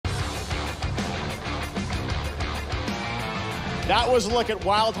That was a look at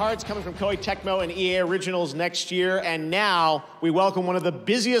Wild Hearts coming from Koei Tecmo and EA Originals next year. And now we welcome one of the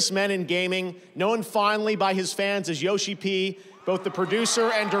busiest men in gaming, known fondly by his fans as Yoshi-P, both the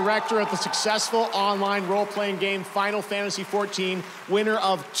producer and director of the successful online role-playing game Final Fantasy XIV, winner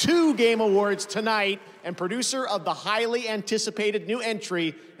of 2 Game Awards tonight, and producer of the highly anticipated new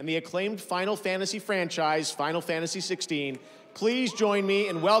entry in the acclaimed Final Fantasy franchise, Final Fantasy XVI. Please join me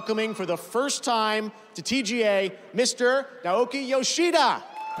in welcoming for the first time to TGA, Mr. Naoki Yoshida.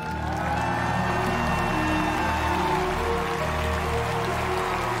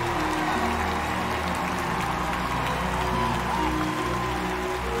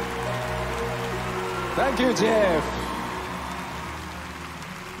 Thank you, Jeff.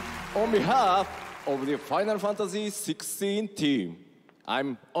 On behalf of the Final Fantasy XVI team,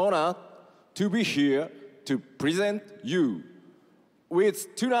 I'm honored to be here to present you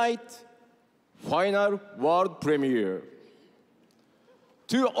with tonight's final world premiere.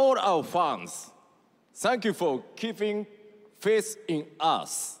 To all our fans, thank you for keeping faith in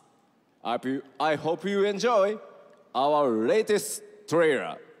us. I hope you enjoy our latest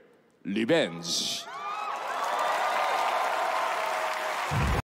trailer, Revenge.